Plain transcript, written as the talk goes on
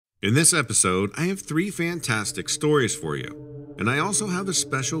In this episode, I have 3 fantastic stories for you, and I also have a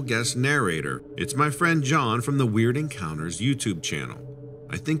special guest narrator. It's my friend John from the Weird Encounters YouTube channel.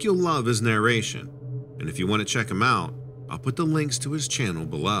 I think you'll love his narration, and if you want to check him out, I'll put the links to his channel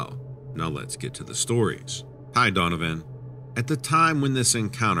below. Now let's get to the stories. Hi Donovan. At the time when this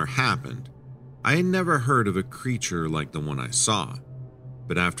encounter happened, I had never heard of a creature like the one I saw,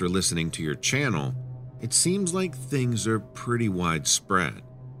 but after listening to your channel, it seems like things are pretty widespread.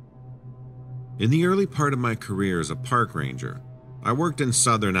 In the early part of my career as a park ranger, I worked in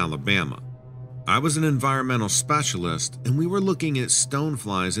southern Alabama. I was an environmental specialist, and we were looking at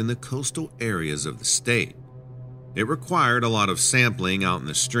stoneflies in the coastal areas of the state. It required a lot of sampling out in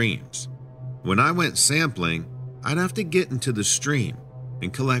the streams. When I went sampling, I'd have to get into the stream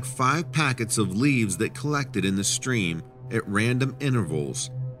and collect 5 packets of leaves that collected in the stream at random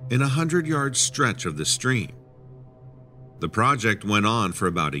intervals in a 100-yard stretch of the stream. The project went on for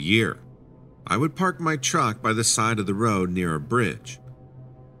about a year. I would park my truck by the side of the road near a bridge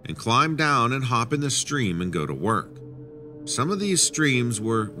and climb down and hop in the stream and go to work. Some of these streams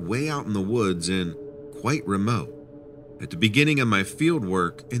were way out in the woods and quite remote. At the beginning of my field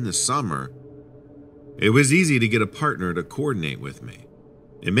work in the summer, it was easy to get a partner to coordinate with me.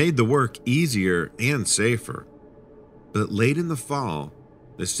 It made the work easier and safer. But late in the fall,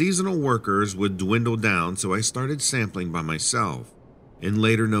 the seasonal workers would dwindle down, so I started sampling by myself in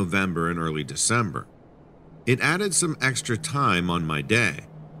later November and early December. It added some extra time on my day,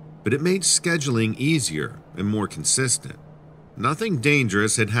 but it made scheduling easier and more consistent. Nothing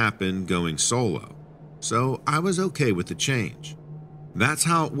dangerous had happened going solo, so I was okay with the change. That's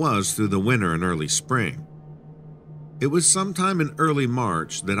how it was through the winter and early spring. It was sometime in early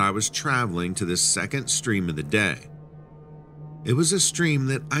March that I was traveling to this second stream of the day. It was a stream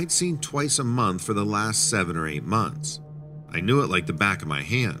that I'd seen twice a month for the last 7 or 8 months. I knew it like the back of my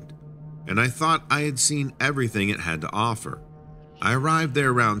hand, and I thought I had seen everything it had to offer. I arrived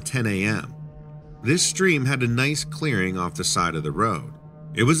there around 10 a.m. This stream had a nice clearing off the side of the road.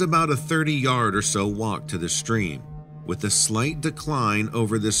 It was about a 30-yard or so walk to the stream, with a slight decline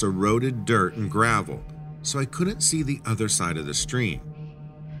over this eroded dirt and gravel, so I couldn't see the other side of the stream.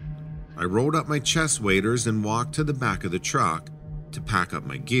 I rolled up my chest waders and walked to the back of the truck to pack up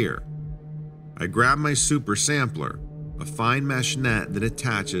my gear. I grabbed my super sampler, a fine mesh net that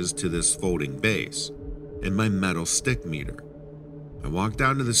attaches to this folding base, and my metal stick meter. I walked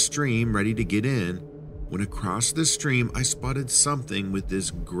down to the stream ready to get in when across the stream I spotted something with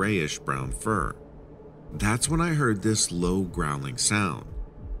this grayish brown fur. That's when I heard this low growling sound.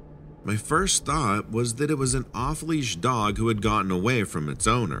 My first thought was that it was an off-leash dog who had gotten away from its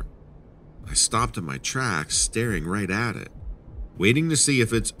owner. I stopped in my tracks, staring right at it, waiting to see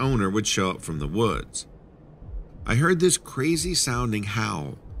if its owner would show up from the woods. I heard this crazy sounding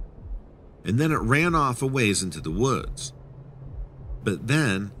howl, and then it ran off a ways into the woods. But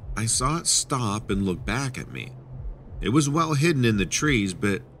then I saw it stop and look back at me. It was well hidden in the trees,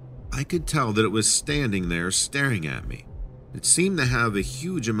 but I could tell that it was standing there staring at me. It seemed to have a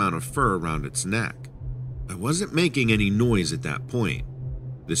huge amount of fur around its neck. I wasn't making any noise at that point.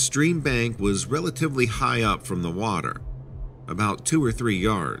 The stream bank was relatively high up from the water, about 2 or 3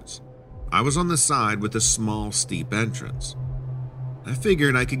 yards. I was on the side with a small, steep entrance. I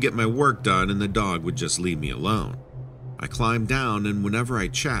figured I could get my work done and the dog would just leave me alone. I climbed down, and whenever I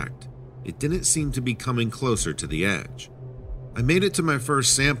checked, it didn't seem to be coming closer to the edge. I made it to my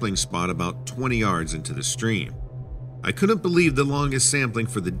first sampling spot about 20 yards into the stream. I couldn't believe the longest sampling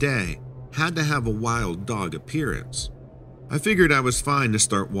for the day had to have a wild dog appearance. I figured I was fine to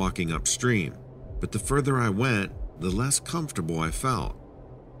start walking upstream, but the further I went, the less comfortable I felt.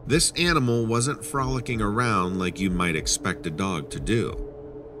 This animal wasn't frolicking around like you might expect a dog to do.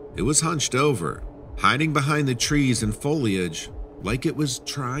 It was hunched over, hiding behind the trees and foliage like it was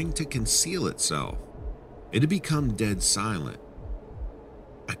trying to conceal itself. It had become dead silent.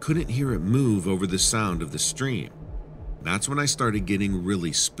 I couldn't hear it move over the sound of the stream. That's when I started getting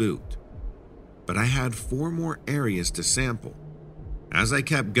really spooked. But I had 4 more areas to sample. As I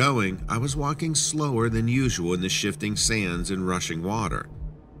kept going, I was walking slower than usual in the shifting sands and rushing water,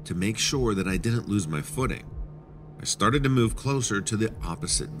 to make sure that I didn't lose my footing. I started to move closer to the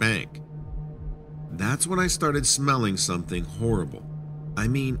opposite bank. That's when I started smelling something horrible. I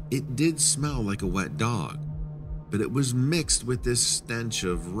mean, it did smell like a wet dog, but it was mixed with this stench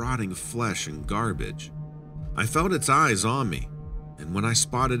of rotting flesh and garbage. I felt its eyes on me, and when I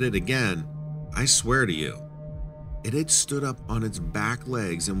spotted it again, I swear to you, it had stood up on its back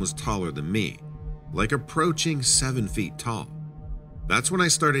legs and was taller than me, like approaching 7 feet tall. That's when I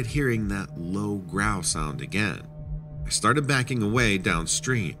started hearing that low growl sound again. I started backing away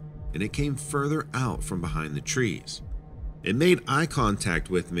downstream, and it came further out from behind the trees. It made eye contact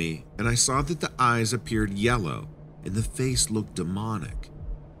with me, and I saw that the eyes appeared yellow and the face looked demonic.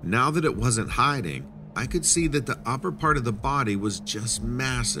 Now that it wasn't hiding, I could see that the upper part of the body was just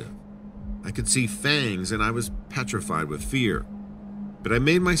massive. I could see fangs and I was petrified with fear. But I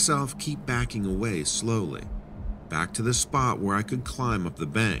made myself keep backing away slowly, back to the spot where I could climb up the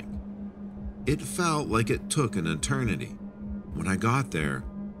bank. It felt like it took an eternity. When I got there,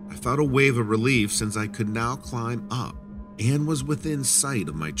 I felt a wave of relief since I could now climb up and was within sight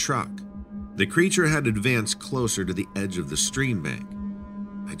of my truck. The creature had advanced closer to the edge of the stream bank.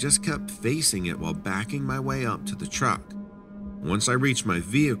 I just kept facing it while backing my way up to the truck. Once I reached my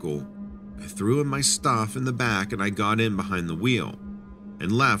vehicle, I threw in my stuff in the back and I got in behind the wheel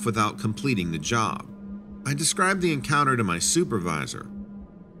and left without completing the job. I described the encounter to my supervisor.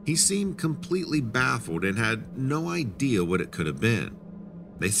 He seemed completely baffled and had no idea what it could have been.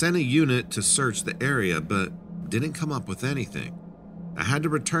 They sent a unit to search the area but didn't come up with anything. I had to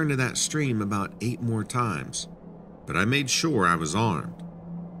return to that stream about 8 more times, but I made sure I was armed.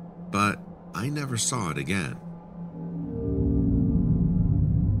 But I never saw it again.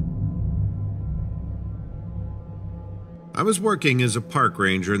 I was working as a park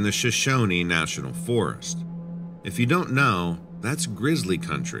ranger in the Shoshone National Forest. If you don't know, that's grizzly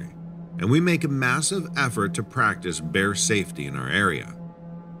country, and we make a massive effort to practice bear safety in our area.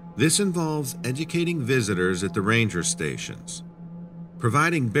 This involves educating visitors at the ranger stations,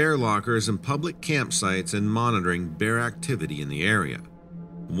 providing bear lockers in public campsites, and monitoring bear activity in the area.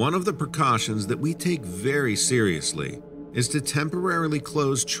 One of the precautions that we take very seriously is to temporarily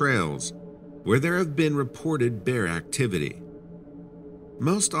close trails where there have been reported bear activity.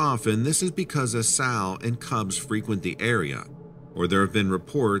 Most often, this is because a sow and cubs frequent the area, or there have been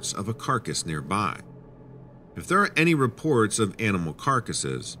reports of a carcass nearby. If there are any reports of animal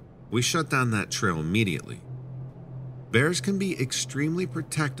carcasses, we shut down that trail immediately. Bears can be extremely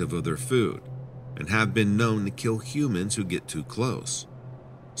protective of their food and have been known to kill humans who get too close.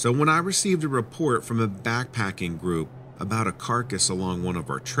 So when I received a report from a backpacking group about a carcass along one of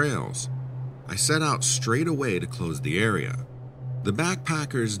our trails, I set out straight away to close the area. The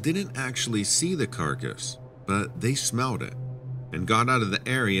backpackers didn't actually see the carcass, but they smelled it and got out of the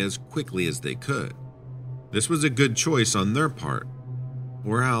area as quickly as they could. This was a good choice on their part,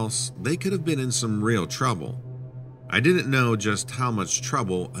 or else they could have been in some real trouble. I didn't know just how much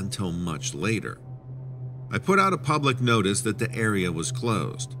trouble until much later. I put out a public notice that the area was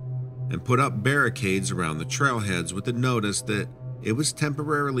closed and put up barricades around the trailheads with the notice that it was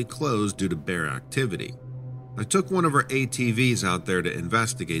temporarily closed due to bear activity. I took one of our ATVs out there to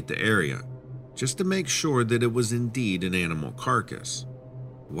investigate the area, just to make sure that it was indeed an animal carcass.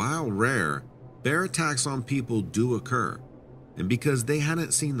 While rare, bear attacks on people do occur, and because they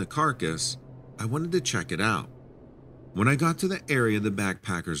hadn't seen the carcass, I wanted to check it out. When I got to the area the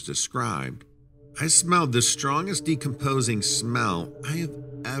backpackers described, I smelled the strongest decomposing smell I have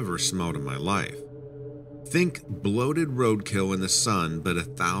ever smelled in my life. Think bloated roadkill in the sun, but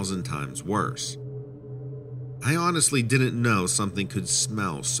 1,000 times worse. I honestly didn't know something could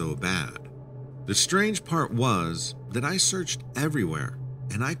smell so bad. The strange part was that I searched everywhere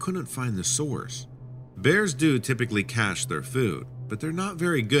and I couldn't find the source. Bears do typically cache their food, but they're not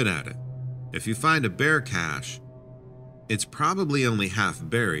very good at it. If you find a bear cache, it's probably only half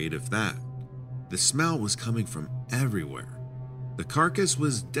buried, if that. The smell was coming from everywhere. The carcass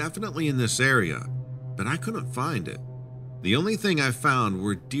was definitely in this area, but I couldn't find it. The only thing I found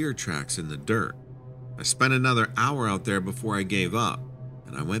were deer tracks in the dirt. I spent another hour out there before I gave up,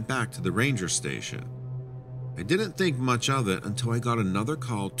 and I went back to the ranger station. I didn't think much of it until I got another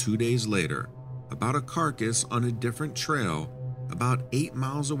call 2 days later about a carcass on a different trail about 8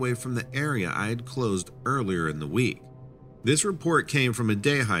 miles away from the area I had closed earlier in the week. This report came from a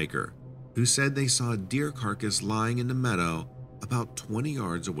day hiker who said they saw a deer carcass lying in the meadow about 20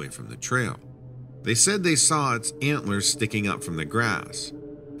 yards away from the trail. They said they saw its antlers sticking up from the grass,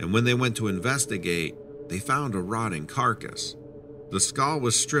 and when they went to investigate, they found a rotting carcass. The skull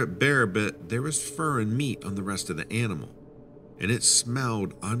was stripped bare, but there was fur and meat on the rest of the animal, and it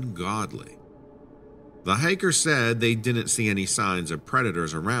smelled ungodly. The hiker said they didn't see any signs of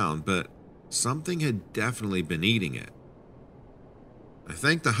predators around, but something had definitely been eating it. I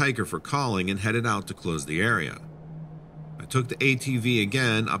thanked the hiker for calling and headed out to close the area. I took the ATV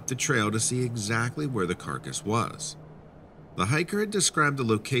again up the trail to see exactly where the carcass was. The hiker had described the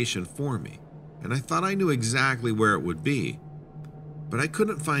location for me, and I thought I knew exactly where it would be, but I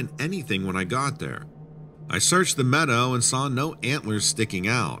couldn't find anything when I got there. I searched the meadow and saw no antlers sticking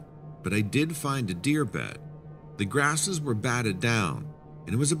out, but I did find a deer bed. The grasses were batted down,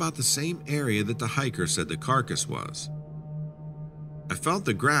 and it was about the same area that the hiker said the carcass was. I felt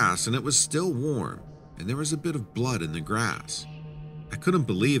the grass and it was still warm, and there was a bit of blood in the grass. I couldn't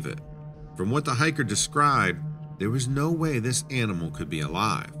believe it. From what the hiker described, there was no way this animal could be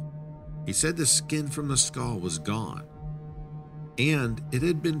alive. He said the skin from the skull was gone, and it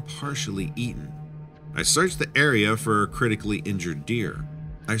had been partially eaten. I searched the area for a critically injured deer.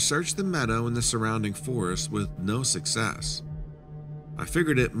 I searched the meadow and the surrounding forest with no success. I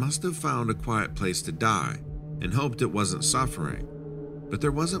figured it must have found a quiet place to die and hoped it wasn't suffering, but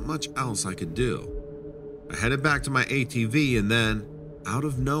there wasn't much else I could do. I headed back to my ATV and then, out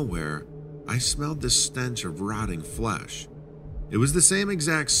of nowhere, I smelled the stench of rotting flesh. It was the same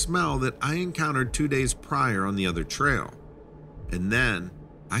exact smell that I encountered 2 days prior on the other trail. And then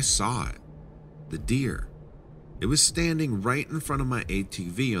I saw it. The deer. It was standing right in front of my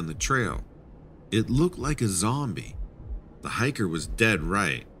ATV on the trail. It looked like a zombie. The hiker was dead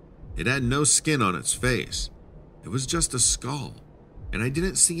right. It had no skin on its face. It was just a skull, and I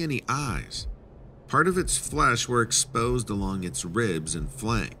didn't see any eyes. Part of its flesh were exposed along its ribs and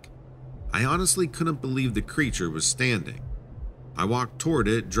flank. I honestly couldn't believe the creature was standing. I walked toward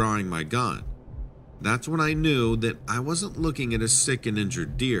it, drawing my gun. That's when I knew that I wasn't looking at a sick and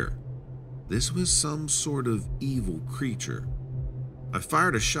injured deer. This was some sort of evil creature. I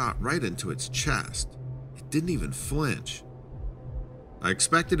fired a shot right into its chest. It didn't even flinch. I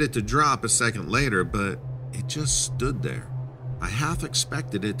expected it to drop a second later, but it just stood there. I half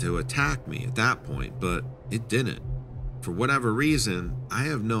expected it to attack me at that point, but it didn't. For whatever reason, I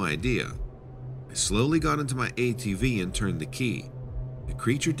have no idea. I slowly got into my ATV and turned the key. The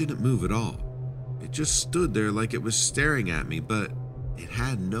creature didn't move at all. It just stood there like it was staring at me, but it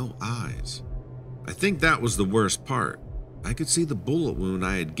had no eyes. I think that was the worst part. I could see the bullet wound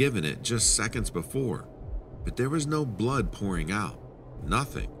I had given it just seconds before, but there was no blood pouring out.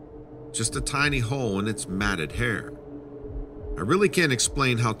 Nothing. Just a tiny hole in its matted hair. I really can't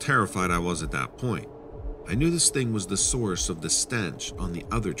explain how terrified I was at that point. I knew this thing was the source of the stench on the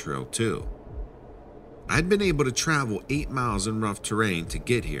other trail too. I'd been able to travel 8 miles in rough terrain to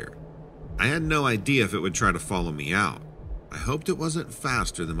get here. I had no idea if it would try to follow me out. I hoped it wasn't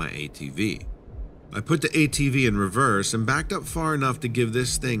faster than my ATV. I put the ATV in reverse and backed up far enough to give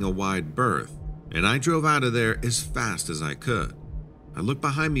this thing a wide berth, and I drove out of there as fast as I could. I looked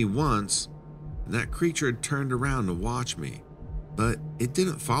behind me once, and that creature had turned around to watch me, but it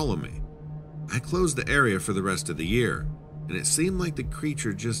didn't follow me. I closed the area for the rest of the year, and it seemed like the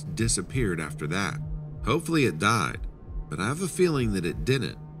creature just disappeared after that. Hopefully it died, but I have a feeling that it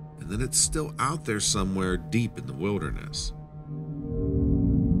didn't, and that it's still out there somewhere deep in the wilderness.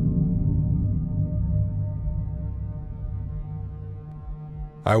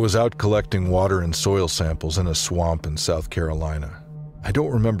 I was out collecting water and soil samples in a swamp in South Carolina. I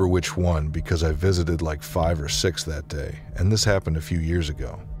don't remember which one because I visited like 5 or 6 that day, and this happened a few years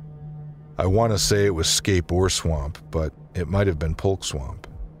ago. I want to say it was Scape Ore Swamp, but it might have been Polk Swamp.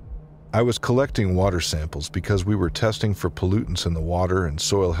 I was collecting water samples because we were testing for pollutants in the water and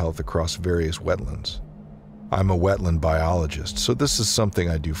soil health across various wetlands. I'm a wetland biologist, so this is something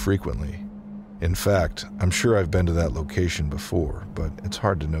I do frequently. In fact, I'm sure I've been to that location before, but it's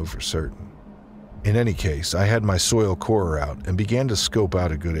hard to know for certain. In any case, I had my soil corer out and began to scope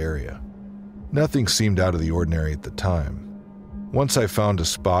out a good area. Nothing seemed out of the ordinary at the time. Once I found a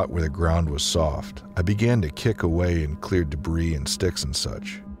spot where the ground was soft, I began to kick away and clear debris and sticks and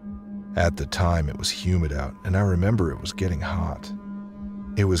such. At the time, it was humid out, and I remember it was getting hot.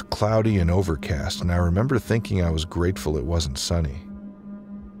 It was cloudy and overcast, and I remember thinking I was grateful it wasn't sunny.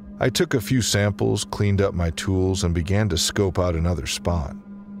 I took a few samples, cleaned up my tools, and began to scope out another spot.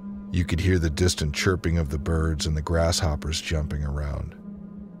 You could hear the distant chirping of the birds and the grasshoppers jumping around.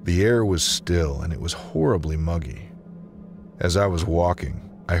 The air was still, and it was horribly muggy. As I was walking,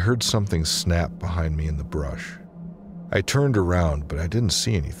 I heard something snap behind me in the brush. I turned around, but I didn't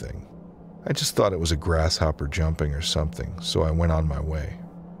see anything. I just thought it was a grasshopper jumping or something, so I went on my way.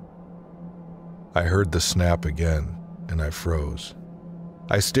 I heard the snap again, and I froze.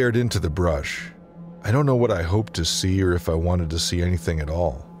 I stared into the brush. I don't know what I hoped to see or if I wanted to see anything at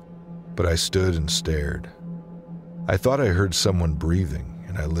all, but I stood and stared. I thought I heard someone breathing,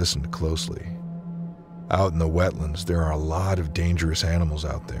 and I listened closely. Out in the wetlands, there are a lot of dangerous animals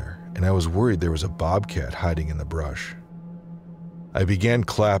out there, and I was worried there was a bobcat hiding in the brush. I began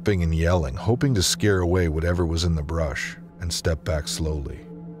clapping and yelling, hoping to scare away whatever was in the brush, and stepped back slowly.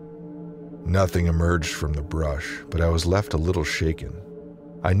 Nothing emerged from the brush, but I was left a little shaken.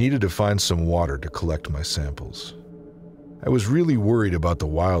 I needed to find some water to collect my samples. I was really worried about the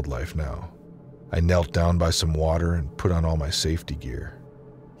wildlife now. I knelt down by some water and put on all my safety gear.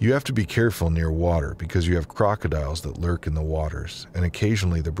 You have to be careful near water because you have crocodiles that lurk in the waters, and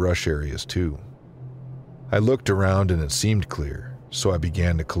occasionally the brush areas too. I looked around and it seemed clear, so I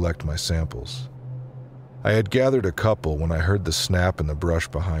began to collect my samples. I had gathered a couple when I heard the snap in the brush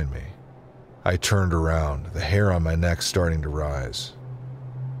behind me. I turned around, the hair on my neck starting to rise.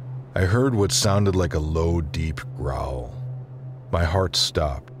 I heard what sounded like a low, deep growl. My heart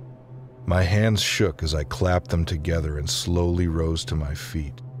stopped. My hands shook as I clapped them together and slowly rose to my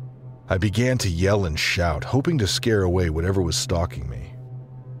feet. I began to yell and shout, hoping to scare away whatever was stalking me.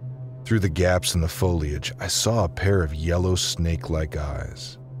 Through the gaps in the foliage, I saw a pair of yellow snake-like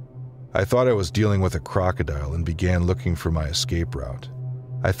eyes. I thought I was dealing with a crocodile and began looking for my escape route.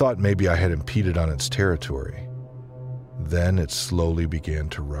 I thought maybe I had impeded on its territory. Then it slowly began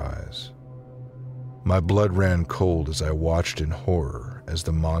to rise. My blood ran cold as I watched in horror as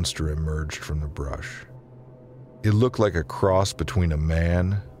the monster emerged from the brush. It looked like a cross between a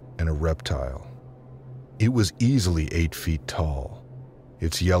man and a reptile. It was easily 8 feet tall.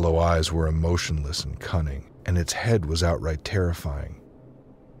 Its yellow eyes were emotionless and cunning, and its head was outright terrifying.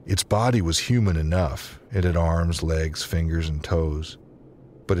 Its body was human enough. It had arms, legs, fingers, and toes,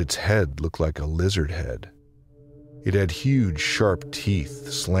 but its head looked like a lizard head. It had huge, sharp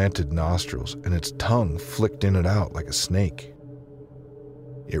teeth, slanted nostrils, and its tongue flicked in and out like a snake.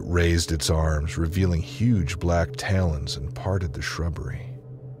 It raised its arms, revealing huge black talons, and parted the shrubbery.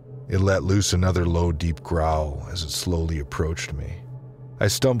 It let loose another low, deep growl as it slowly approached me. I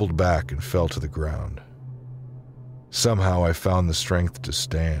stumbled back and fell to the ground. Somehow I found the strength to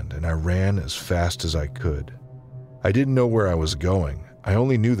stand, and I ran as fast as I could. I didn't know where I was going. I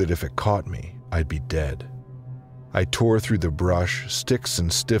only knew that if it caught me, I'd be dead. I tore through the brush, sticks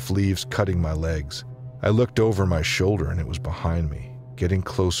and stiff leaves cutting my legs. I looked over my shoulder and it was behind me, getting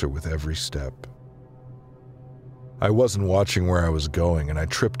closer with every step. I wasn't watching where I was going, and I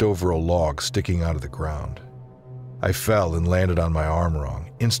tripped over a log sticking out of the ground. I fell and landed on my arm wrong,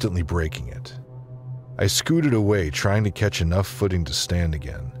 instantly breaking it. I scooted away, trying to catch enough footing to stand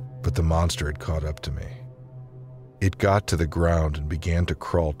again, but the monster had caught up to me. It got to the ground and began to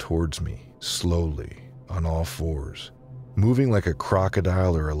crawl towards me, slowly, on all fours, moving like a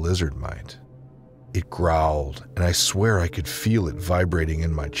crocodile or a lizard might. It growled, and I swear I could feel it vibrating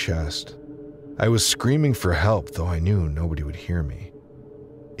in my chest. I was screaming for help, though I knew nobody would hear me.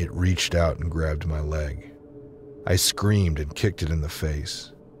 It reached out and grabbed my leg. I screamed and kicked it in the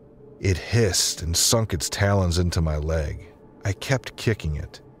face. It hissed and sunk its talons into my leg. I kept kicking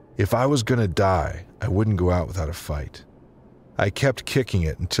it. If I was going to die, I wouldn't go out without a fight. I kept kicking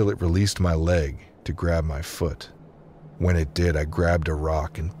it until it released my leg to grab my foot. When it did, I grabbed a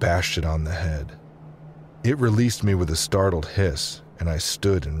rock and bashed it on the head. It released me with a startled hiss, and I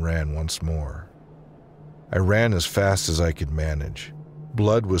stood and ran once more. I ran as fast as I could manage.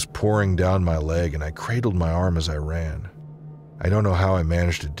 Blood was pouring down my leg, and I cradled my arm as I ran. I don't know how I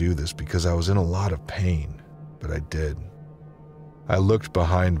managed to do this because I was in a lot of pain, but I did. I looked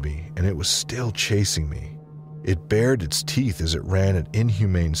behind me, and it was still chasing me. It bared its teeth as it ran at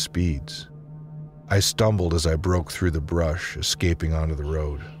inhumane speeds. I stumbled as I broke through the brush, escaping onto the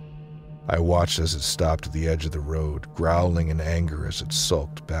road. I watched as it stopped at the edge of the road, growling in anger as it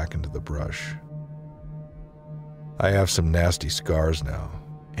sulked back into the brush. I have some nasty scars now,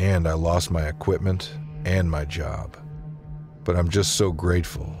 and I lost my equipment and my job. But I'm just so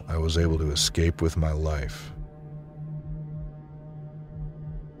grateful I was able to escape with my life.